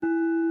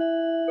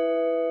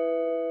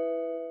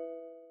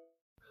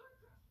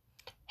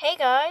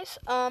guys,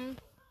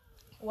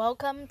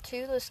 welcome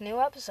to this new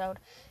episode.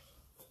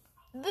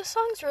 This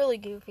song's really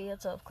goofy.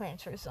 It's a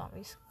Plants vs.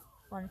 Zombies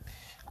one.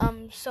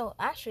 So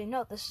actually,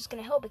 no, this is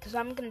gonna help because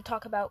I'm gonna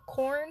talk about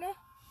corn,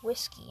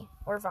 whiskey,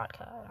 or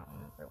vodka. I don't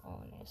remember what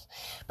one is.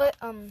 But,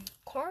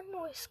 corn,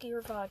 whiskey,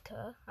 or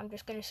vodka, I'm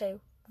just gonna say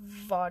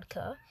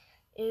vodka,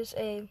 is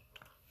a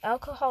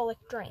alcoholic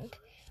drink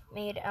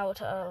made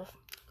out of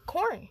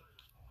corn.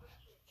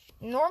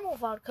 Normal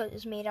vodka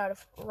is made out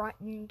of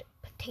rotten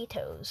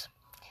potatoes.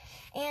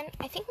 And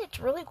I think it's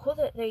really cool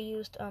that they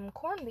used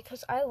corn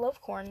because I love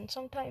corn, and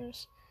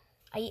sometimes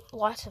I eat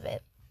lots of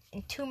it,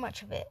 and too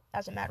much of it,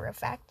 as a matter of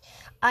fact.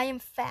 I am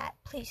fat.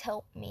 Please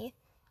help me.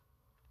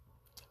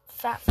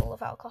 Fat full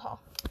of alcohol.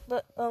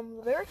 But the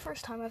very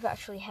first time I've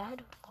actually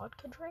had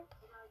vodka drink,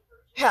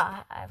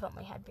 I've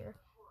only had beer.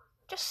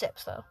 Just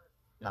sips, though.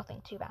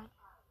 Nothing too bad.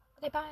 Okay, bye.